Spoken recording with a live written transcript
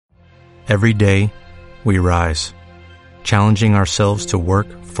Every day, we rise, challenging ourselves to work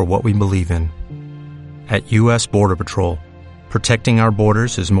for what we believe in. At U.S. Border Patrol, protecting our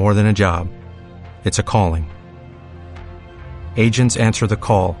borders is more than a job. It's a calling. Agents answer the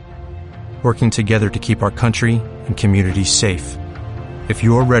call, working together to keep our country and communities safe. If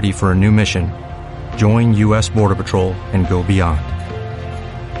you are ready for a new mission, join U.S. Border Patrol and go beyond.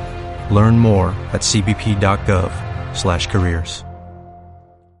 Learn more at cbp.gov/careers.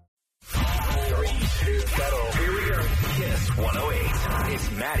 3, 2, settle. Here we go. Kiss 108.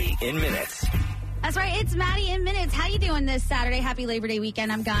 It's Maddie in Minutes. That's right. It's Maddie in Minutes. How you doing this Saturday? Happy Labor Day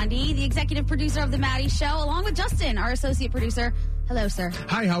weekend. I'm Gandhi, the executive producer of The Maddie Show, along with Justin, our associate producer. Hello, sir.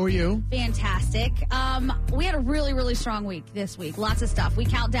 Hi, how are you? Fantastic. We had a really, really strong week this week. Lots of stuff. We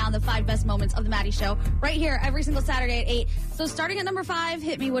count down the 5 best moments of The Maddie Show right here every single Saturday at 8. So starting at number 5,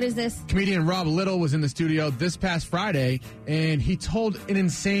 hit me. What is this? Comedian Rob Little was in the studio this past Friday, and he told an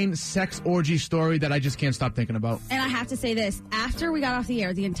insane sex orgy story that I just can't stop thinking about. And I have to say this. After we got off the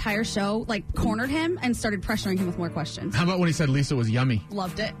air, the entire show, cornered him and started pressuring him with more questions. How about when he said Lisa was yummy?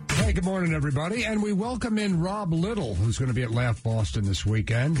 Loved it. Hey, good morning, everybody. And we welcome in Rob Little, who's going to be at Laugh Boston this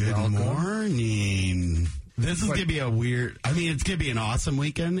weekend. Good Welcome. morning. This is going to be it's going to be an awesome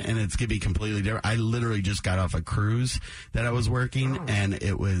weekend, and it's going to be completely different. I literally just got off a cruise that I was working, and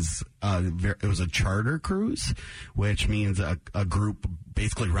it was a charter cruise, which means a group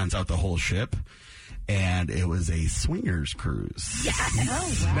basically rents out the whole ship. And it was a swingers cruise. Yes.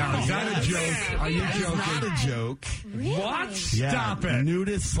 Oh, wow. Now, is that a joke? Are you joking? Not a joke. Really? What? Yeah, Stop it.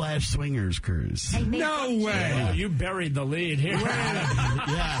 Nudist/swingers cruise. No way. Well, you buried the lead here.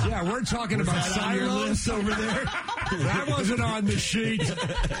 Yeah, we're talking about silos over there. That wasn't on the sheet.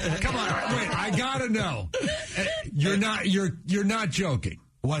 Come on, wait, I gotta know. You're not joking.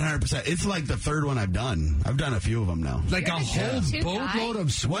 100%. It's like the third one I've done. I've done a few of them now. Like a whole boatload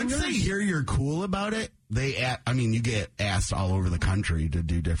of swingers? Once they hear you're cool about it, you get asked all over the country to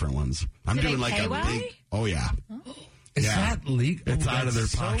do different ones. I'm Do doing they like pay a well? big. Oh yeah. Is Yeah. that legal? It's out of their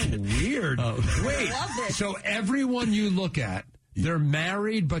That's pocket. So weird. Wait, so everyone you look at, they're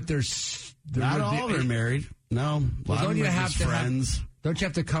married, but they're Not all are married. No, a lot of don't them you are have just to friends. Don't you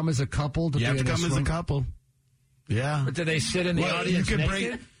have to come as a couple? To You have be to in come as a swing? couple. Yeah. But do they sit in the audience you can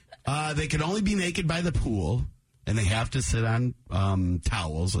naked? They can only be naked by the pool, and they have to sit on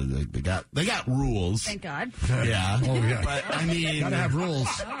towels. They got rules. Thank God. Yeah. Oh, yeah. But I mean, Gotta have rules.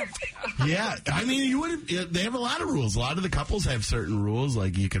 yeah. I mean, you wouldn't. They have a lot of rules. A lot of the couples have certain rules,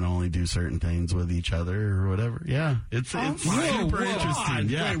 like you can only do certain things with each other or whatever. Yeah. It's super interesting.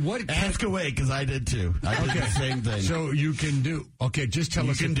 Yeah. Wait, Ask away, because I did too. I did the same thing. So you can do. Okay, just tell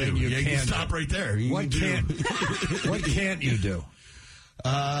you us can a thing do. you You can can stop right there. You What can do. what can't you do?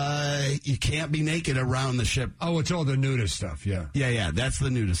 You can't be naked around the ship. Oh, it's all the nudist stuff. Yeah. Yeah, that's the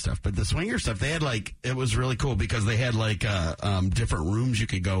nudist stuff. But the swinger stuff, they had it was really cool because they had different rooms you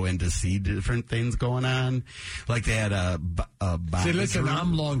could go in to see different things going on. Like they had a bondage See, listen, room.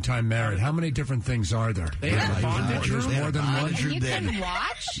 I'm long time married. How many different things are there? They have a bondage There's room? more than one. Bondage room. You They can had-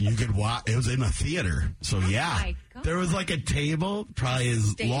 watch? You could watch. It was in a theater, so yeah. my God. There was like a table, probably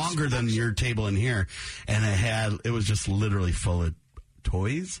as longer than your table in here, and it was just literally full of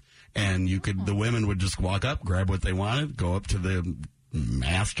toys. And the women would just walk up, grab what they wanted, go up to the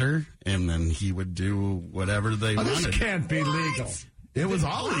master, and then he would do whatever they Oh, this wanted. can't be legal. It was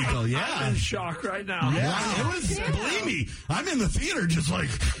all legal, I'm yeah. in shock right now. Yeah, it was. Believe me, I'm in the theater just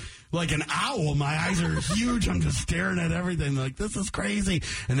like an owl. My eyes are huge. I'm just staring at everything. Like, this is crazy.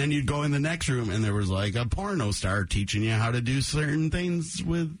 And then you'd go in the next room, and there was like a porno star teaching you how to do certain things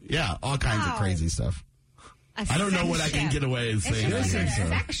with, all kinds of crazy stuff. I don't know what I can get away with saying. It's on a here, so.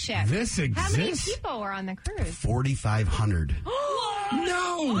 sex ship. This How many exists? people were on the cruise? 4,500.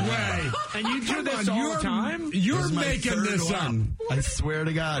 No way. And you do Come this on, all the time? You're This is my making third this one. I swear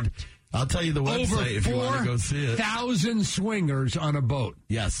to God. I'll tell you the up. Over website if you want to go see it. 4,000 swingers on a boat.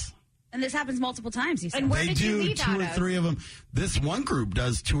 Yes. And this happens multiple times, you said. And where They did you do leave 2 out or of? 3 of them. This one group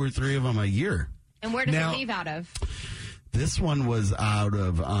does 2 or 3 of them a year. And where does Now- it leave out of? This one was out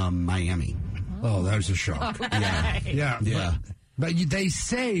of Miami. Oh, that was a shock. Yeah. Yeah. But they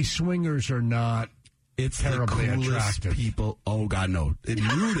say swingers are not It's terribly the coolest attractive. people. Oh, God, no.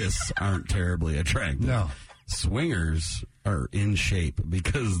 Nudists aren't terribly attractive. No. Swingers are in shape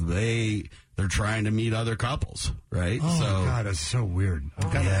because they're trying to meet other couples, right? Oh, so, God, that's so weird.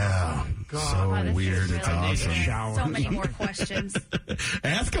 yeah. So this is weird. It's really awesome. Shower. So many more questions.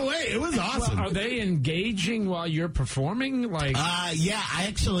 Ask away. It was awesome. Are they engaging while you're performing? Yeah, I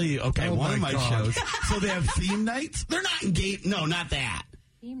actually, Oh, one of my my God. shows. So they have theme nights. They're not engaged. No, not that.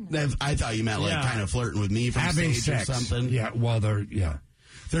 I thought you meant Yeah. kind of flirting with me from Having stage sex. or something. Yeah, well, they're, yeah.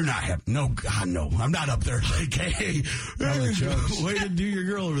 They're not having, no, God, no. I'm not up there like, hey, way to do your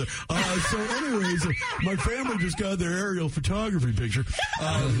girl over there. So anyways, my family just got their aerial photography picture.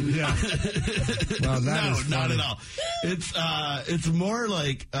 Yeah. Well, that is not at all. It's more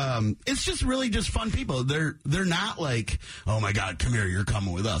like, it's just really just fun people. They're not like, oh my God, come here, you're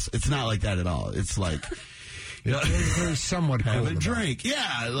coming with us. It's not like that at all. It's like, they're somewhat cool. Have a drink.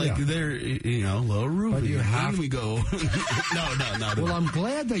 Yeah, like they're, a little roofy. But you have... we go. No, not Well, I'm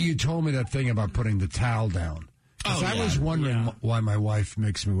glad that you told me that thing about putting the towel down. Because I was wondering why my wife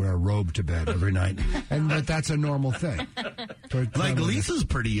makes me wear a robe to bed every night, and that's a normal thing. Like Lisa's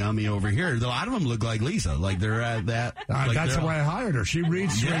pretty yummy over here. A lot of them look like Lisa. Like they're at that. That's the way I hired her. She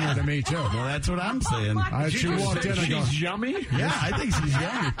reads Swinger to me too. Well, that's what I'm saying. She walked in. She's yummy. Yeah, I think she's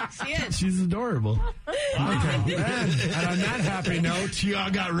yummy. She is. She's adorable. Okay. And on that happy note, she all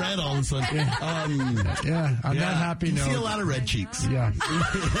got red all of a sudden. On that happy you note, see a lot of red cheeks. Yeah.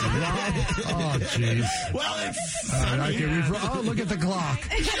 Oh, jeez. Well, it's. Look at the clock.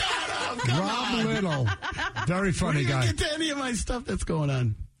 Shut up, Rob Little. Very funny guy. Get to any of my stuff that's going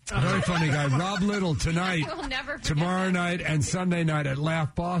on. Very funny guy. Rob Little tonight, We'll never forget tomorrow that. night, and Sunday night at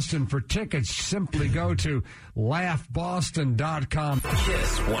Laugh Boston. For tickets, simply go to laughboston.com.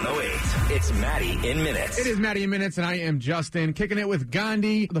 Kiss 108. It's Maddie in Minutes. It is Maddie in Minutes, and I am Justin, kicking it with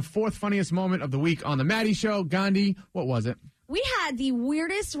Gandhi, the fourth funniest moment of the week on the Maddie Show. Gandhi, what was it? We had the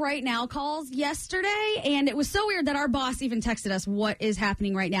weirdest right now calls yesterday, and it was so weird that our boss even texted us what is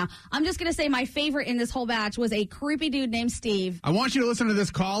happening right now. I'm just going to say my favorite in this whole batch was a creepy dude named Steve. I want you to listen to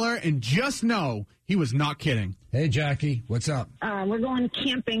this caller and just know he was not kidding. Hey, Jackie, what's up? We're going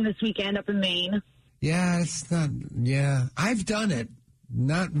camping this weekend up in Maine. Yeah, it's not. Yeah, I've done it.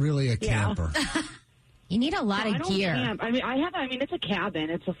 Not really a camper. You need a lot I of don't gear. camp. It's a cabin.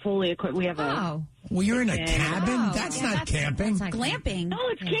 It's a fully equipped. We have a. Well, you're in a cabin? Oh, That's yeah, not camping. that's not Glamping. No,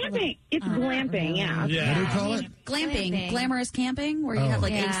 it's camping. It's glamping. Yeah. What do you call it? Glamping. Glamping. Glamorous camping, where you have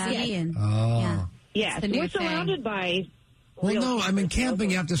like Yeah. AC and. Oh. Yeah. Yes, the new we're thing. surrounded by. Well, real no, I mean,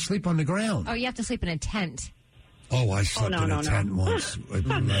 camping, you have to sleep on the ground. Oh, you have to sleep in a tent. Oh, I slept in a no. tent once.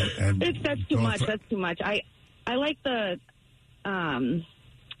 That's too much. That's too much. I like the,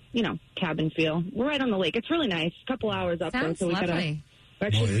 cabin feel. We're right on the lake. It's really nice. A couple hours up Sounds there, so we lovely. we're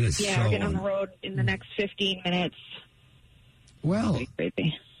actually, it is we're so getting on the road in the next 15 minutes. Well,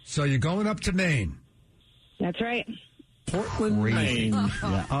 Crazy. so you're going up to Maine. That's right. Portland, Maine.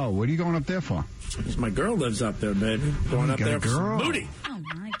 Yeah. Oh, what are you going up there for? Because my girl lives up there, baby. Going up got there a for some girl. booty. Oh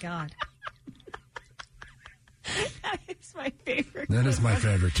my God. It's my favorite. That is my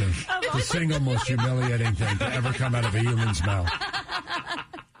favorite, too. The single most humiliating thing to ever come out of a human's mouth.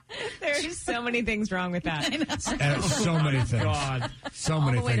 There are just so many things wrong with that. So many things. God. So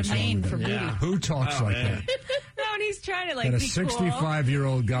many the way things to wrong Maine with for it. booty. Who talks like man. that? No, and he's trying to And a be cool.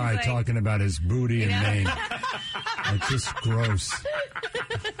 65-year-old guy Like- talking about his booty in know? Maine. It's just gross.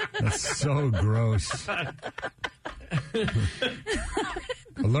 That's so gross.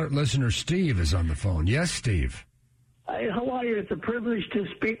 Alert listener Steve is on the phone. Yes, Steve. How are you? It's a privilege to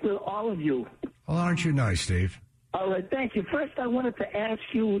speak with all of you. Well, aren't you nice, Steve? All right, thank you. First, I wanted to ask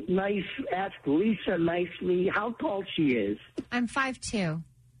Lisa nicely how tall she is. I'm 5'2".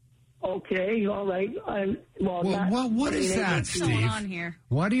 Okay, all right. What is that, What's going Steve? on here?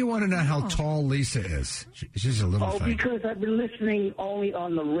 Why do you want to know how tall Lisa is? She's a little thing. Because I've been listening only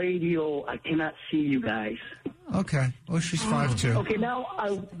on the radio. I cannot see you guys. Okay. Well, she's 5'2". Okay, now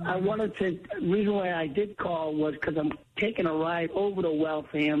I wanted to. The reason why I did call was because I'm taking a ride over to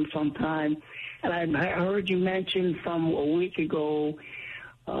Waltham sometime, and I heard you mention from a week ago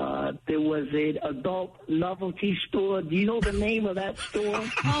there was an adult novelty store. Do you know the name of that store?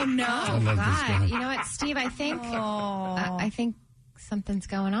 Oh no. I love this guy. God, you know what, Steve? I think something's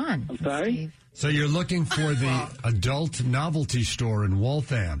going on. I'm sorry? Steve. So you're looking for the adult novelty store in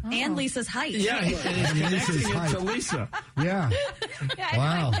Waltham. And Lisa's height. Yeah, he's connecting it to height. Lisa. Yeah. Yeah,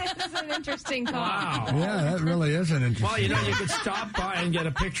 Wow. This is an interesting call. Wow. Yeah, that really is an interesting. Well, you know, you could stop by and get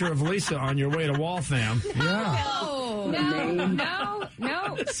a picture of Lisa on your way to Waltham. Yeah. No.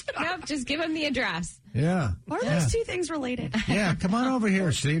 Just give him the address. Yeah. Are those two things related? Yeah, come on over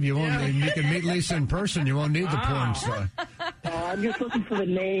here, Steve. You won't. You can meet Lisa in person. You won't need the porn star. I'm just looking for the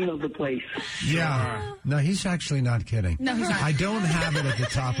name of the place. Yeah. No, he's actually not kidding. No, he's not. I don't have it at the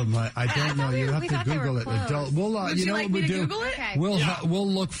top of my. I don't know. You have we to thought they Google were it. closed. Adult. We'll. Would you know like what me we to do? Google it? Okay. We'll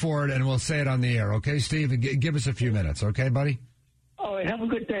look for it and we'll say it on the air. Okay, Steve. Give us a few minutes. Okay, buddy. All right, have a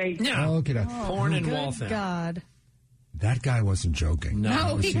good day. Yeah. Okay. Porn in Waltham. God. That guy wasn't joking.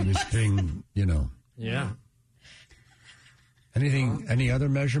 No, he was being. Yeah. Any other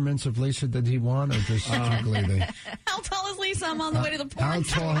measurements of Lisa did he want, or just strictly the? How tall is Lisa? I'm on the way to the porn. How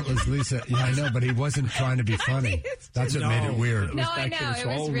tall is Lisa? Yeah, I know, but he wasn't trying to be funny. That's what made it weird. No, I know. It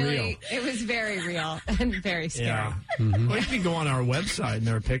was really, it was very real and very scary. Yeah. Well, you can go on our website and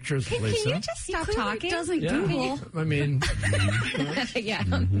there are pictures of Lisa. Can you just stop talking? Doesn't Google. I mean, yeah.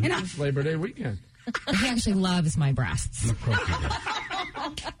 it's Labor Day weekend. He actually loves my breasts. Of course he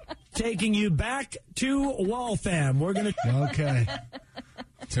did. Taking you back to Waltham. We're going to... Okay.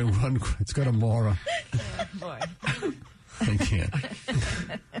 So let's go to Maura. Oh, boy. I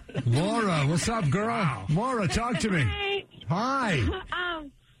can't. Maura, what's up, girl? Wow. Maura, talk to me. Hi. Hi.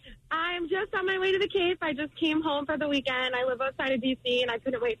 I'm just on my way to the Cape. I just came home for the weekend. I live outside of D.C., and I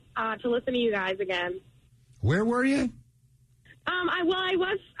couldn't wait to listen to you guys again. Where were you?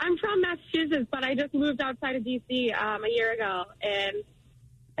 I'm from Massachusetts, but I just moved outside of D.C. A year ago, and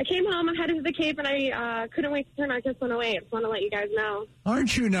I came home, I'm headed to the Cape, and I couldn't wait to turn on Kiss 108. I just want to let you guys know.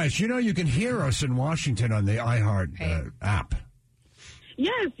 Aren't you nice? You know you can hear us in Washington on the iHeart app.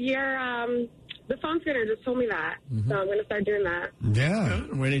 Yes, the phone screener just told me that, so I'm going to start doing that. Yeah.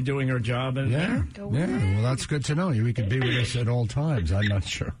 Really doing her job in there. Yeah, well, that's good to know. We can be with us at all times. I'm not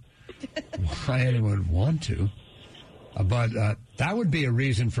sure why anyone would want to. But that would be a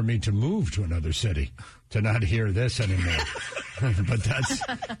reason for me to move to another city, to not hear this anymore.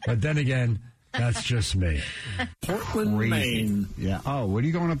 But then again, that's just me. Portland, Maine. Yeah. Oh, what are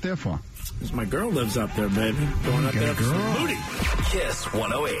you going up there for? Because my girl lives up there, baby. Going up there for some booty. Kiss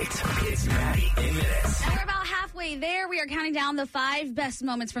 108. It's Maddie in Minutes. And we're about halfway there. We are counting down the 5 best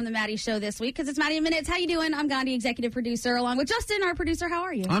moments from the Maddie Show this week because it's Maddie in Minutes. How you doing? I'm Gandhi, executive producer, along with Justin, our producer. How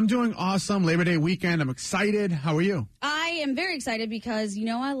are you? I'm doing awesome. Labor Day weekend. I'm excited. How are you? I am very excited because,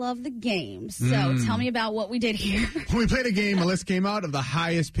 I love the game. So tell me about what we did here. We played a game. A list came out of the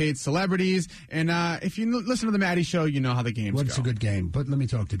highest paid celebrities. And if you listen to the Maddie Show, you know how the games go. What's a good game? But let me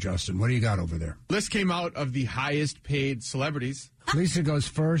talk to Justin. What do you got over there? List came out of the highest paid celebrities. Lisa goes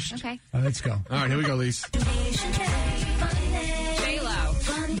first. Okay. Let's go. All right, here we go, Lisa. J-Lo.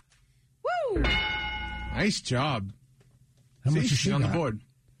 Woo! Nice job. How much is she She's on the got? board.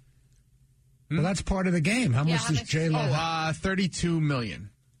 Well, that's part of the game. How much does J-Lo have? $32 million.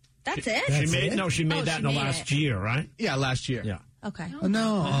 That's it? She made that in the last year, right? Yeah, last year. Yeah. Okay.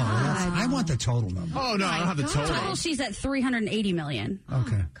 No. I want the total number. Oh, no, I don't have the total. Total, she's at $380 million.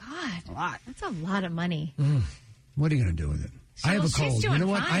 Okay. God. A lot. That's a lot of money. What are you going to do with it? I have a cold. You know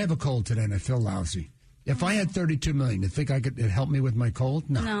what? I have a cold today, and I feel lousy. If I had $32 million, you think it help me with my cold?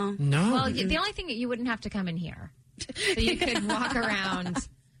 No. Well, the only thing that you wouldn't have to come in here. So you could walk around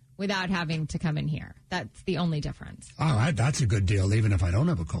without having to come in here. That's the only difference. All right, that's a good deal, even if I don't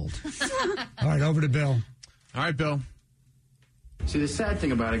have a cold. All right, over to Bill. All right, Bill. See, the sad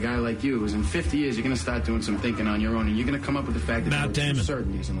thing about a guy like you is in 50 years, you're going to start doing some thinking on your own, and you're going to come up with the fact that Matt there are Damon.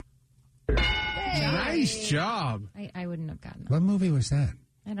 certainties in life. Nice job. I wouldn't have gotten that. What movie was that?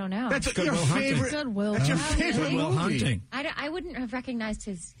 I don't know. That's your favorite. That's your favorite Goodwill movie. Hunting. I wouldn't have recognized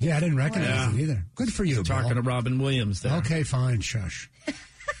his. Yeah, I didn't recognize it either. Good for you, Talking Bill. to Robin Williams there. Okay, fine, shush.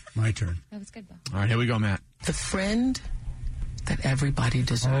 My turn. That was good, Bill. All right, here we go, Matt. The friend that everybody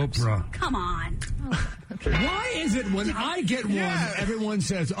deserves. Oprah. Come on. Why is it when I get one, everyone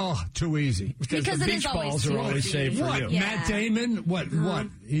says, "Oh, too easy"? Because the it beach is always balls too are always easy. saved for What? you. Yeah. Matt Damon? What?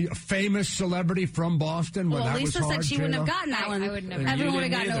 He, a famous celebrity from Boston? Well, that Lisa was hard, said she wouldn't have J-Lo? gotten that one. I wouldn't have. Everyone would You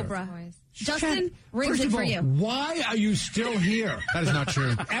have gotten didn't Oprah. Justin, rings First in of for all, you. why are you still here? That is not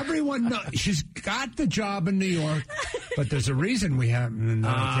true. Everyone knows she's got the job in New York, but there's a reason we haven't.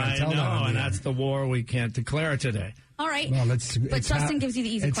 I can't tell that on and the air. that's the war we can't declare today. All right. Well, but Justin gives you the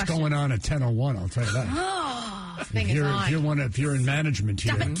easy question. It's going on at 10:01. I'll tell you that. Oh, This thing is on. If you're in management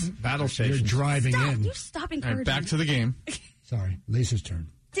here, Battle station. you're driving stop. in. You stop All encouraging. right, back to the game. Sorry, Lisa's turn.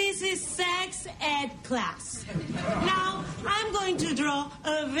 This is sex ed class. Now, I'm going to draw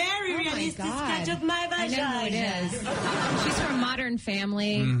a very realistic sketch of my vagina. I know who it is. She's from Modern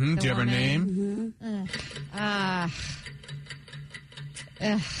Family. Mm-hmm. the Do you have her woman. name?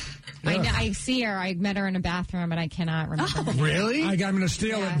 I see her. I met her in a bathroom, and I cannot remember. her name. Really? I'm going to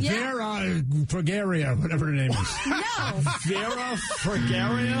steal it. Yeah. Vera Fergaria, whatever her name is. No. Vera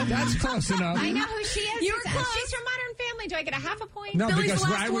Fergaria? That's close enough. I know who she is. You're close. She's from Modern Family. Do I get a half a point? No, Billy's because the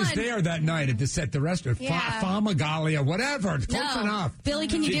last I was one. there that night at the restaurant. Yeah. Famagalia, whatever. It's close No. enough. Billy,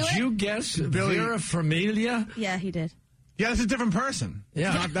 can you do Did it? you guess Billy. Vera Familia? Yeah, he did. Yeah, that's a different person.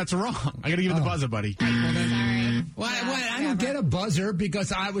 Yeah. That's wrong. I got to give you the buzzer, buddy. Sorry. I don't get a buzzer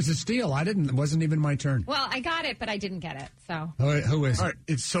because I was a steal. It wasn't even my turn. Well, I got it, but I didn't get it. So Who is All it? right,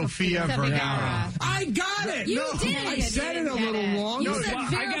 it's Sophia Sophia Vergara. Vergara. I got it. You No, did. I You said it a didn't little get it. wrong. You No, said well,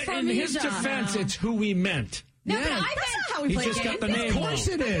 Vera in his Farmiga. defense, it's who we meant. No, but I That's meant not how we He play just games. got the name Of course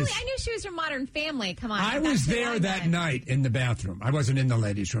wrong. it is. I knew she was from Modern Family. Come on. I That's was what there I that meant. night in the bathroom. I wasn't in the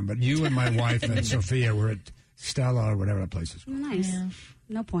ladies' room, but you and my wife and Sophia were at Stella or whatever that place is. Nice.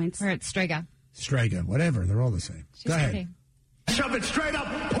 No points. We're at Strega. Strega, whatever. They're all the same. She's Go ahead. pretty. Shove it straight up,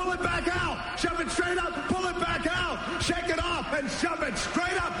 pull it back out. Shove it straight up, pull it back out. Shake it off and shove it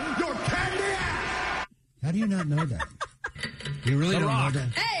straight up your candy ass. How do you not know that? You really don't know that?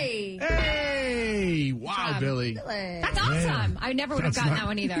 Hey! Hey! Wow, Billy. That's awesome. I never would have That's gotten not- that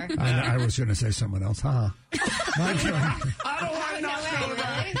one either. I was going to say someone else. My turn.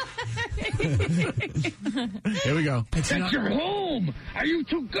 Here we go. It's not- your home. Are you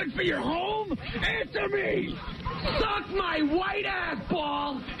too good for your home? Answer me. Suck my white ass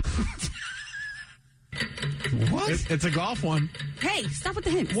ball. What? It's a golf one. Hey, stop with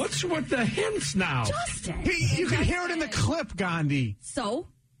the hints. What's with the hints now? Justin. You can hear it in the clip, Gandhi. So?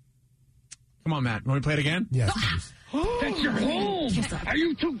 Come on, Matt. Want me to play it again? Yes, please. That's your home. Are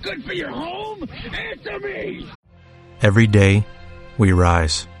you too good for your home? Answer me. Every day, we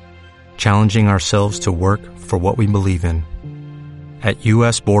rise, challenging ourselves to work for what we believe in. At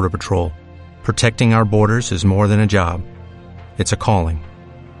U.S. Border Patrol, protecting our borders is more than a job. It's a calling.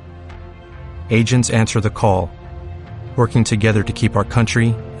 Agents answer the call, working together to keep our country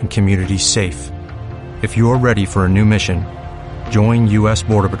and communities safe. If you're ready for a new mission, join U.S.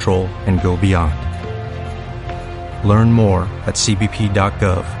 Border Patrol and go beyond. Learn more at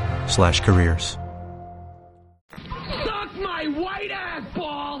cbp.gov/careers. Suck my white ass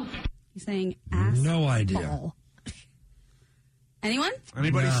ball. He's saying ass. No idea. Ball. Anyone?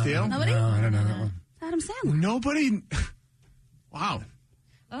 Anybody steal? Nobody? No, I don't know that one. Adam Sandler. Nobody. Wow.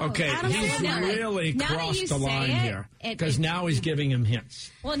 Okay, Adam he's Sandler. really Now that crossed you the say line it, here because now he's giving him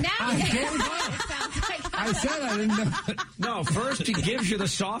hints. Well, now it sounds like I said I didn't know. No, first he gives you the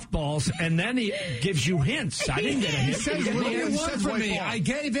softballs, and then he gives you hints. I didn't get a He hint. says, what do you want from me? I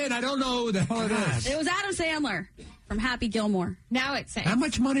gave in. I don't know who the hell it is. It was Adam Sandler from Happy Gilmore. now it's saying. How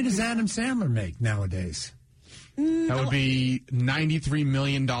much money does Adam Sandler make nowadays? That would be $93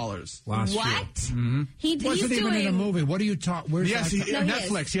 million. Last What? year. He's Wasn't even doing in a movie. What are you talking? Where's Yes, that? No, he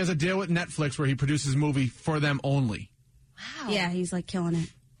Netflix. is. He has a deal with Netflix where he produces movie for them only. Wow. Yeah, he's like killing it.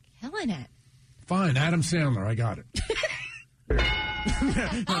 Killing it. Fine, Adam Sandler. I got it. No,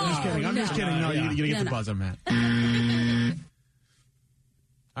 I'm just kidding. I'm just kidding. No, yeah. you get No, the no. buzzer, Matt.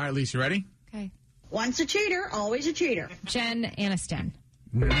 All right, Lisa, you ready? Okay. Once a cheater, always a cheater. Jen Aniston.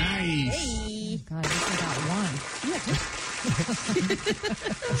 Nice. God, I just got one.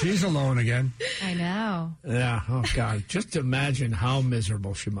 She's alone again. I know. Yeah. Oh God. Just imagine how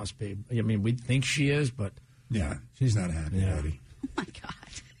miserable she must be. I mean, we think she is, but Yeah, she's not happy, Yeah. lady. Oh my God.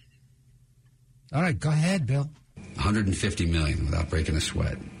 All right, go ahead, Bill. 150 million without breaking a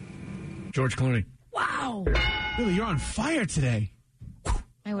sweat. George Clooney. Wow. Billy, you're on fire today.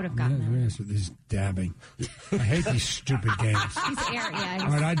 I would have gotten that. Yes, with this dabbing. I hate these stupid games. He's air, yeah.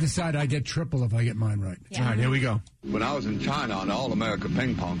 All right, I decide I get triple if I get mine right. Yeah. All right, here we go. When I was in China on the All-America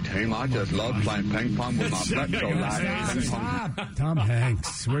ping pong team, I just loved playing ping pong with my blood so light. Stop. Tom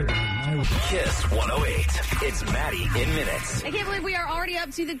Hanks. We're done. Kiss 108. It's Maddie in minutes. I can't believe we are already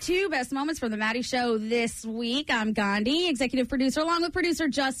up to the 2 best moments from the Maddie Show this week. I'm Gandhi, executive producer, along with producer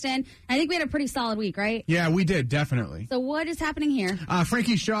Justin. I think we had a pretty solid week, right? Yeah, we did, definitely. So what is happening here?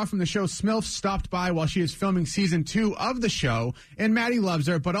 Frankie Shaw from the show Smilf stopped by while she was filming season 2 of the show, and Maddie loves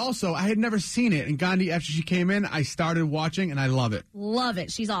her, but also I had never seen it. And Gandhi, after she came in, I started watching, and I love it. Love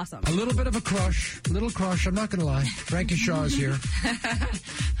it. She's awesome. A little bit of a crush. Little crush. I'm not going to lie. Frankie Shaw's here.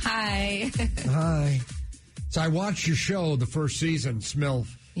 Hi. Hi. So I watched your show, the first season, Smilf,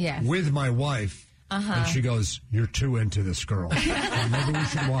 Yes. with my wife. Uh-huh. And she goes, "You're too into this girl. Maybe we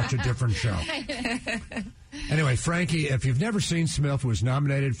should watch a different show." Anyway, Frankie, if you've never seen Smilf, it was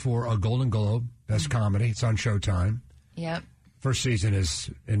nominated for a Golden Globe, Best Comedy. It's on Showtime. Yep. First season is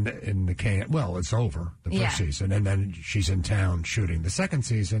in the can. Well, it's over, the first Yeah. season. And then she's in town shooting the second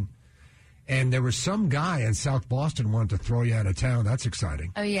season. And there was some guy in South Boston wanted to throw you out of town. That's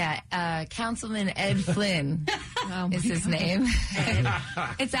exciting. Oh, yeah. Councilman Ed Flynn is his name.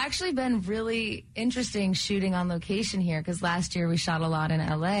 It's actually been really interesting shooting on location here because last year we shot a lot in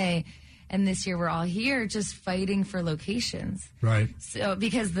L.A., and this year we're all here just fighting for locations. Right. So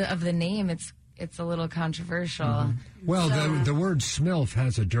because of the name, it's a little controversial. Well, So- the word Smilf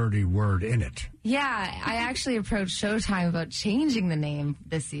has a dirty word in it. Yeah, I actually approached Showtime about changing the name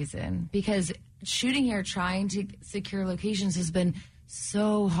this season because shooting here, trying to secure locations has been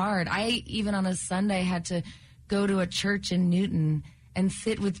so hard. I, even on a Sunday, had to go to a church in Newton and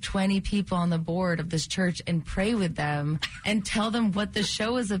sit with 20 people on the board of this church and pray with them and tell them what the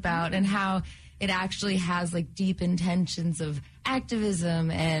show is about and how it actually has like deep intentions of activism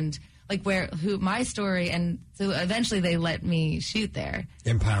and like my story. And so eventually they let me shoot there.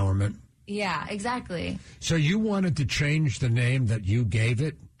 Empowerment. Yeah, exactly. So you wanted to change the name that you gave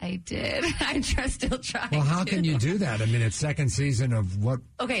it? I did. I'm still trying. Well, how can you do that? I mean, it's second season of what?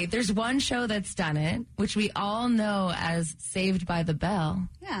 Okay, there's one show that's done it, which we all know as Saved by the Bell.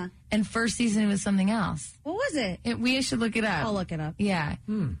 Yeah. And first season was something else. What was it? We should look it up. I'll look it up. Yeah.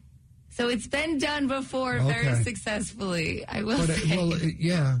 So it's been done before very successfully, I will say.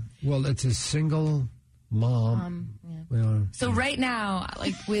 Well, it's a single mom. So right now,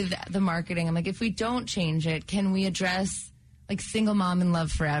 like with the marketing, I'm like, if we don't change it, can we address like single mom in love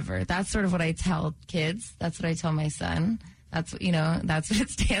forever? That's sort of what I tell kids. That's what I tell my son. That's what it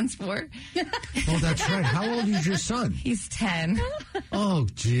stands for. Oh, that's right. How old is your son? He's 10. Oh,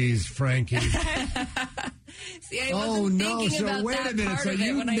 geez, Frankie. See, I wasn't thinking about wait that a minute. part So of it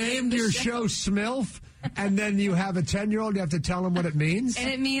you when I named your show Smilf, and then you have a 10-year-old. You have to tell him what it means. And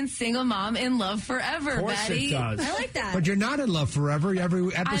it means single mom in love forever, Of course Betty. it does. I like that. But you're not in love forever.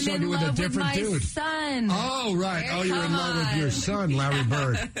 Every episode I'm in you're with a love different with my dude. son. Oh, right. Come You're in love with your on. son, Larry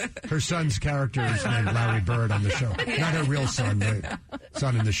Bird. Her son's character is named Larry Bird on the show. Not her real son, the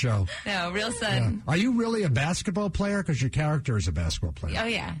son in the show. No, real Yeah. son. Are you really a basketball player? Because your character is a basketball player. Oh,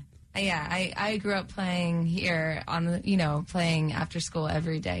 yeah. Yeah, I grew up playing here playing after school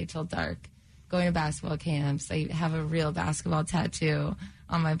every day till dark, going to basketball camps. I have a real basketball tattoo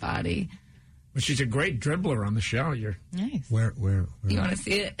on my body. Well, she's a great dribbler on the show. You're nice. Where? You want to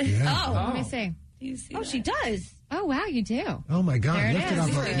see it? Yeah. Oh, let me see. Do you see Oh, that? she does. Oh, wow, you do. Oh my God! There it Lift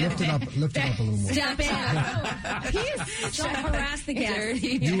it is. up! Lift it up a little more. Stop it. Don't harass the guest.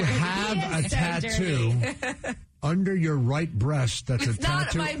 You have a tattoo under your right breast. That's It's a not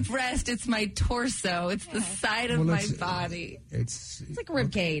tattoo. my breast, it's my torso. It's the side of Well, my it's- body. It's It's like a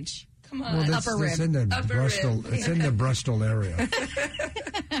rib cage. Come on. well, that's, upper that's rib. in the Upper breastal. rib. It's in the breastal area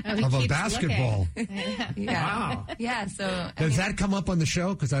of a basketball. Yeah. wow. Yeah, so Does that come up on the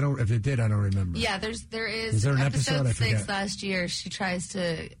show? Because I don't. If it did, I don't remember. yeah, there is Is there an episode? I 6 forget. last year. She tries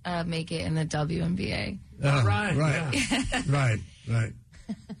to make it in the WNBA. Oh, Right, right.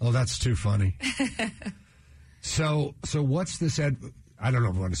 Oh, that's too funny. So what's this? I don't know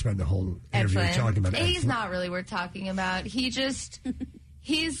if we want to spend the whole Ed interview Flynn. talking about. Ed He's Flynn. not really worth talking about. He just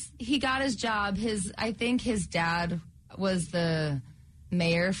he got his job. I think his dad was the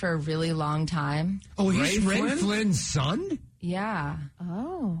mayor for a really long time. Oh, he's Ray Ray Flynn? Flynn's son? Yeah.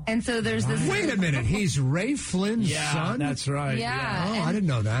 Oh. And so there's this. Wait a minute. He's Ray Flynn's Yeah, son? that's right. Yeah. Oh, and, I didn't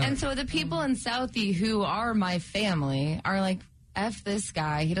know that. And so the people in Southie who are my family are like, F this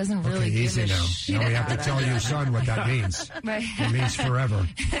guy. He doesn't really Okay, give easy a now. shit Now we have to about tell us. your son what that means. Right. It means forever.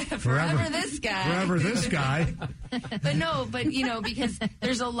 Forever this guy. Forever this guy. But because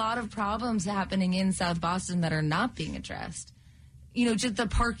there's a lot of problems happening in South Boston that are not being addressed. Just the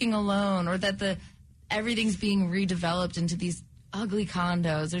parking alone, or that everything's being redeveloped into these ugly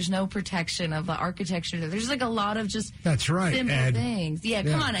condos. There's no protection of the architecture. There's like a lot of just That's right, simple Ed. things. Yeah,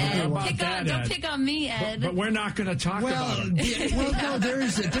 Yeah, come on, okay, Ed. about that, Don't Ed. pick on me, Ed. But we're not going to talk about it. No,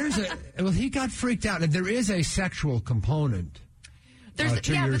 there's a. He got freaked out, and there is a sexual component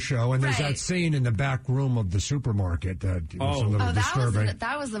to your show, and there's that scene in the back room of the supermarket that was a little disturbing.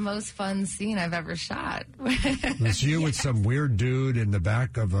 That was the most fun scene I've ever shot. It's you with some weird dude in the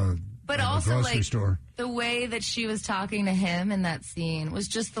back of a. But of also, a grocery like, store. the way that she was talking to him in that scene was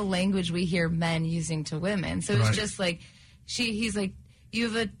just the language we hear men using to women. So it's Right. just like, he's like, you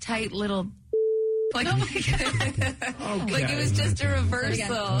have a tight little... Like, like it was just a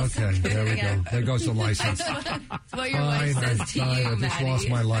reversal. Okay, there we go. There goes the license. That's what your wife says to you, I just Maddie. lost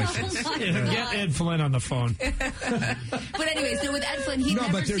my license. Get Ed Flynn on the phone. But anyway, so with Ed Flynn, he's No,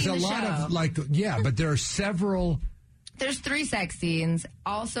 never but there's seen a the lot show. of but there are several. There's 3 sex scenes,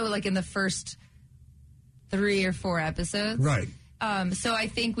 also like in the first 3 or 4 episodes. Right. So I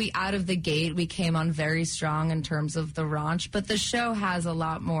think out of the gate, we came on very strong in terms of the raunch, but the show has a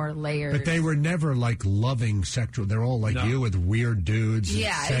lot more layers. But they were never like loving sexual. They're all like you with weird dudes and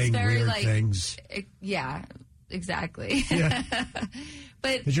it's saying very weird like, things. Yeah, exactly. Yeah.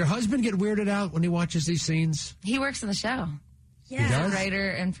 But Does your husband get weirded out when he watches these scenes? he works in the show. Yeah. He He's a does? writer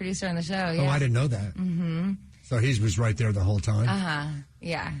and producer on the show. Oh, Yeah. I didn't know that. Mm-hmm. So he was right there the whole time. Uh-huh.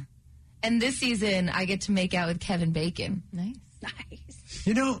 Yeah. And this season, I get to make out with Kevin Bacon. Nice.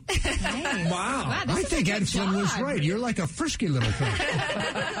 You know, Nice. Wow, I think Ed Flynn was right. You're like a frisky little thing.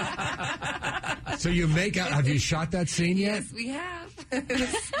 So you make out. Have you shot that scene yet? Yes, we have.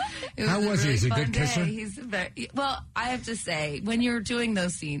 It How a was he? really Is he a fun good day. kisser? He's well, I have to say, when you're doing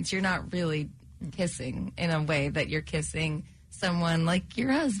those scenes, you're not really kissing in a way that you're kissing someone like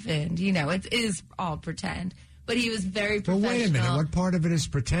your husband. You know, it is all pretend. But he was very Well, professional. wait a minute. What part of it is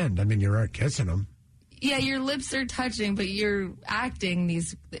pretend? I mean, you're kissing him. Yeah, your lips are touching, but you're acting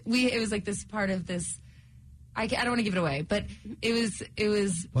these. It was like this part of this. I don't want to give it away, but it was.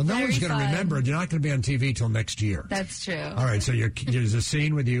 Well, no very one's going to fun. remember it. You're not going to be on TV till next year. That's true. All right, so there's a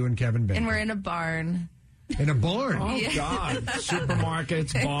scene with you and Kevin Bacon. And we're in a barn. In a barn? Oh, Yeah. God.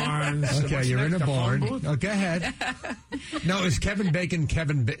 Supermarkets, barns. Okay, What's you're in next, a the phone barn. booth? Oh, go ahead. No, is Kevin Bacon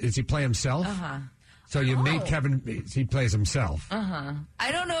does he play himself? Uh-huh. So you meet Kevin, he plays himself. Uh-huh.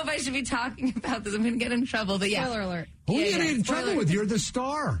 I don't know if I should be talking about this. I'm going to get in trouble, but yeah. Spoiler alert. Who are you Yeah, going to get in spoiler. trouble with? You're the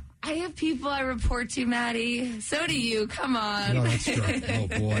star. I have people I report to, Maddie. So do you. Come on. No, that's true. Oh,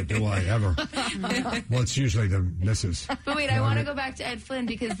 boy, do I ever. Well, it's usually the missus. But wait, I want to go back to Ed Flynn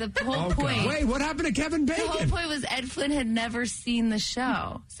because the whole point. Wait, what happened to Kevin The Bacon? whole point was Ed Flynn had never seen the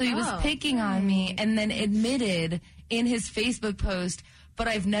show. So he was Oh. picking on me and then admitted in his Facebook post, but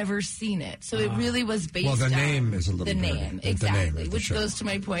I've never seen it. So it really was based Well, the on name is a little the dirty. name, The exactly, name of the which show. goes to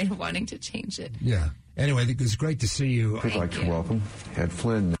my point of wanting to change it. Yeah. Anyway, I think it's great to see you. I'd like to welcome Ed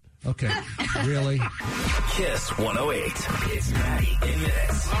Flynn. Okay. Really? Kiss 108. It's Maddie in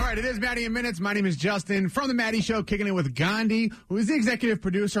minutes. All right, it is Maddie in Minutes. My name is Justin from The Maddie Show, kicking it with Gandhi, who is the executive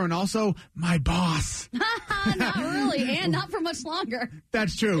producer and also my boss. Not really, and not for much longer.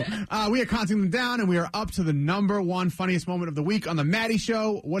 That's true. We are counting them down, and we are up to the number one funniest moment of the week on The Maddie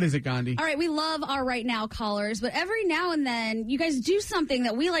Show. What is it, Gandhi? All right, we love our right now callers, but every now and then you guys do something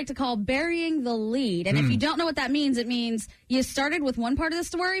that we like to call burying the lead. And if you don't know what that means, it means you started with one part of the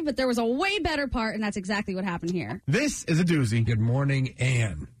story, but there was a way better part, and that's exactly what happened here. This is a doozy. Good morning,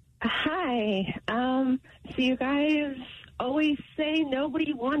 Ann. Hi. So you guys always say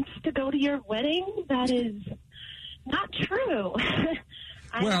nobody wants to go to your wedding. That is not true.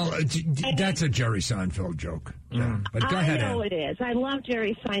 Well, that's a Jerry Seinfeld joke. Yeah. But go ahead, I know Ann. it is. I love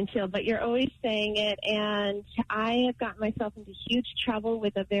Jerry Seinfeld, but you're always saying it, and I have gotten myself into huge trouble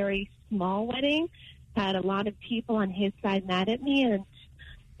with a very small wedding. Had a lot of people on his side mad at me, and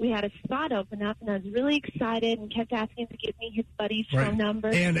we had a spot open up, and I was really excited and kept asking him to give me his buddy's phone number.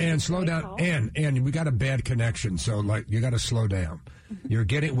 And slow down. And we got a bad connection, so you got to slow down.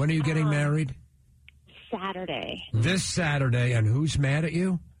 When are you getting married? Saturday. This Saturday, and who's mad at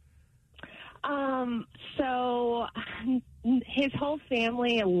you? So his whole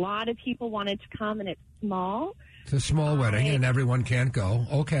family, a lot of people wanted to come, and it's small. It's a small wedding, and everyone can't go.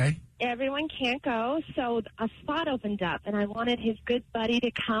 Okay. Everyone can't go, so a spot opened up, and I wanted his good buddy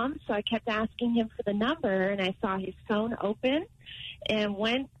to come, so I kept asking him for the number, and I saw his phone open and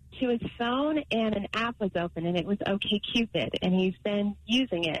went to his phone, and an app was open, and it was OkCupid, and he's been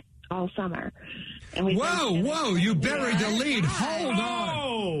using it all summer. And Whoa, you buried the lead. Hold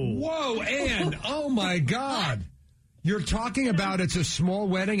on. Whoa, Ann. Oh, my God. You're talking about it's a small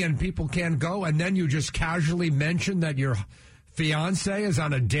wedding and people can't go, and then you just casually mention that your fiance is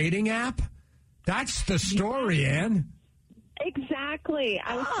on a dating app? That's the story, Ann. Exactly.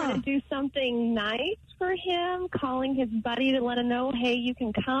 I was trying to do something nice for him, calling his buddy to let him know, hey, you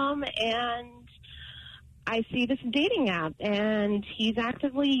can come, and I see this dating app, and he's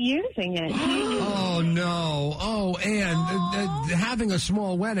actively using it. Oh, no. Oh, Ann, having a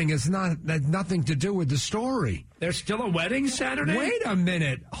small wedding has nothing to do with the story. There's still a wedding Saturday? Wait a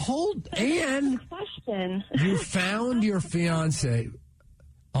minute. Hold, Ann. Question. You found your fiance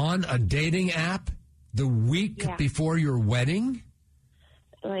on a dating app the week before your wedding?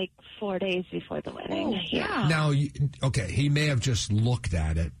 Like 4 days before the wedding. Now, okay, he may have just looked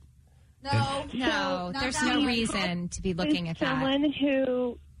at it. No, there's no reason to be looking at that. Someone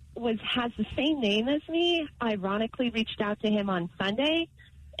who has the same name as me, ironically reached out to him on Sunday,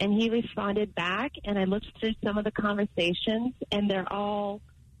 and he responded back, and I looked through some of the conversations, and they're all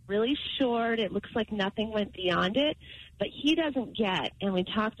really short. It looks like nothing went beyond it, but he doesn't get, and we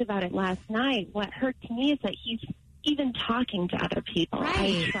talked about it last night, what hurt to me is that he's even talking to other people.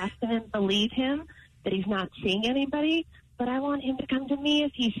 I trust him and believe him that he's not seeing anybody, but I want him to come to me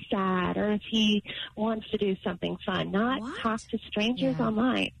if he's sad or if he wants to do something fun, not talk to strangers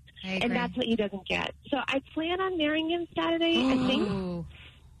online. And that's what he doesn't get. So I plan on marrying him Saturday, I think.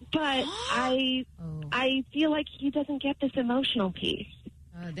 But I feel like he doesn't get this emotional piece.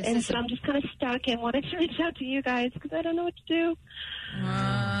 And so I'm just kind of stuck and wanted to reach out to you guys because I don't know what to do.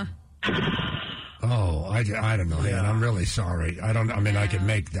 Oh, I don't know, man. I'm really sorry. I can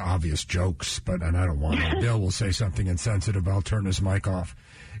make the obvious jokes, and I don't want to. Bill will say something insensitive. I'll turn his mic off.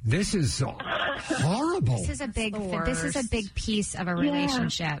 This is horrible. This is a big piece of a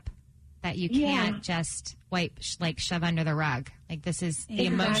relationship. that you can't just shove under the rug. Like, this is the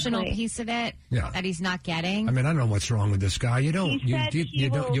emotional piece of it that he's not getting. I mean, I don't know what's wrong with this guy. You don't.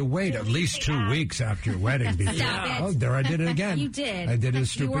 You wait at least 2 weeks after your wedding. Stop it. Oh, there I did it again. You did. I did a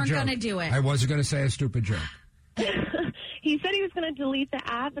stupid joke. You weren't going to do it. I wasn't going to say a stupid joke. He said he was going to delete the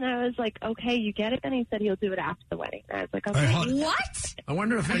app, and I was like, okay, you get it? And he said he'll do it after the wedding. And I was like, okay. What? I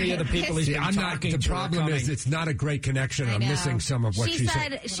wonder if any of the people he's been talking to The problem is it's not a great connection. I'm missing some of what she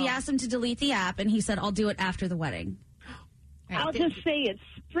said. She asked him to delete the app, and he said, I'll do it after the wedding. I'll just say it's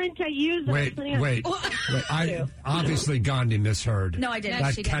Sprint. I use it. Wait. Obviously, Gandhi misheard. No, I didn't.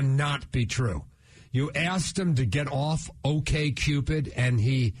 That cannot be true. You asked him to get off OkCupid, and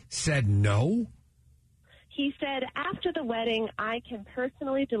he said no? He said, after the wedding, I can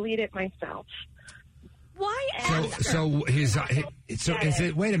personally delete it myself. Why So is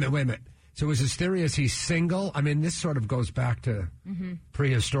it? Wait a minute. So is his theory is he's single? I mean, this sort of goes back to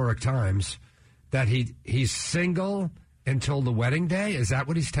prehistoric times, that he's single until the wedding day? Is that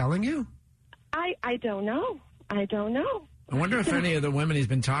what he's telling you? I don't know. I wonder if any of the women he's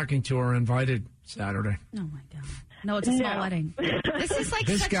been talking to are invited Saturday. Oh, my God. No, it's a small wedding. This is like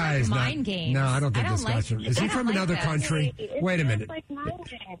this such guy like is mind games. No, I don't think this guy's from. Is he from another country? Wait a minute. Like mind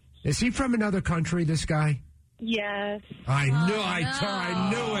games. Is he from another country, this guy? Yes. I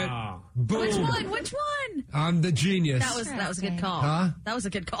knew it. Boom. Which one? I'm the genius. That was a good call. Huh? That was a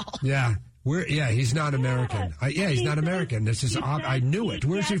good call. Yeah. He's not American. He's not American. This is I knew it.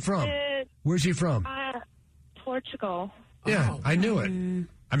 Where's he from? Portugal. Yeah, I knew it. I mean,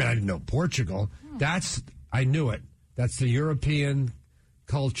 I didn't know Portugal. I knew it. That's the European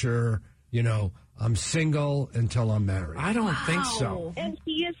culture. You know, I'm single until I'm married. I don't think so. And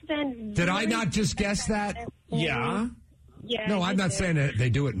he has been. Did I not just guess that? Yeah. Yeah. No, I'm not saying that they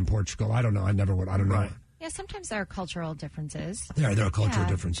do it in Portugal. I don't know. I never would. I don't know. Yeah, sometimes there are cultural differences. Yeah, there are cultural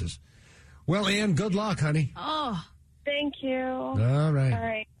differences. Well, Ann, good luck, honey. Oh. Thank you. All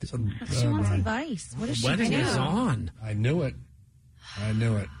right. She wants advice. What is she wedding is on. I knew it.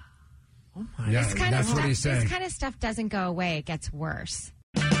 Oh my! Yeah, that's what he's saying. This kind of stuff doesn't go away; it gets worse.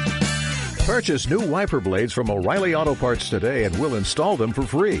 Purchase new wiper blades from O'Reilly Auto Parts today, and we'll install them for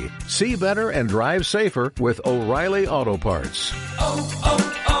free. See better and drive safer with O'Reilly Auto Parts.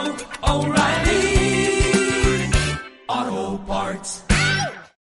 O'Reilly Auto Parts.